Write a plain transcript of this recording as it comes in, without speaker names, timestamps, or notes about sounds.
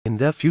In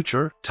the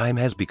future, time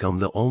has become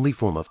the only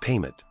form of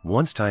payment.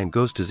 Once time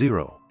goes to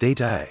zero, they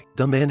die.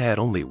 The man had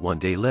only 1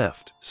 day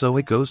left, so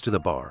he goes to the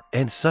bar,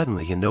 and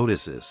suddenly he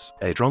notices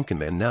a drunken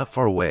man not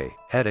far away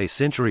had a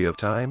century of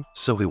time,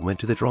 so he went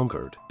to the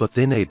drunkard. But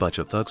then a bunch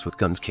of thugs with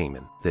guns came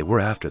in. They were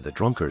after the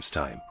drunkard's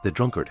time. The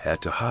drunkard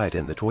had to hide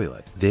in the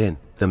toilet. Then,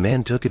 the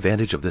man took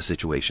advantage of the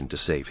situation to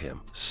save him.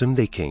 Soon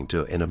they came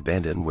to an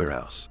abandoned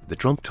warehouse. The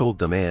drunk told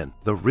the man,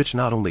 the rich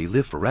not only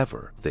live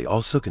forever, they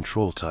also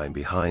control time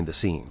behind the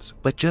scenes.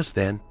 But just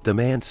then, the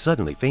man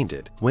suddenly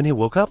fainted. When he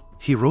woke up,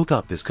 he rolled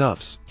up his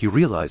cuffs. He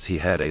realized he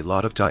had a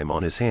lot of time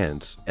on his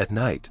hands. At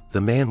night, the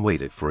man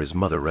waited for his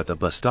mother at the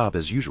bus stop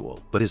as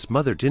usual, but his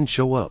mother didn't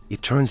show up.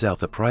 It turns out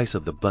the price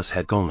of the bus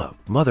had gone up.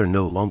 Mother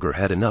no longer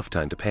had enough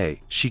time to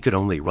pay. She could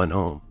only run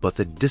home, but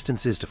the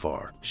distance is too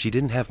far. She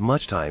didn't have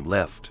much time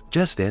left.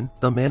 Just then,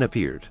 the man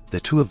appeared. The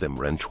two of them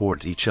ran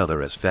towards each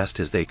other as fast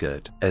as they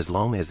could. As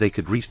long as they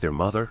could reach their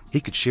mother,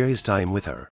 he could share his time with her.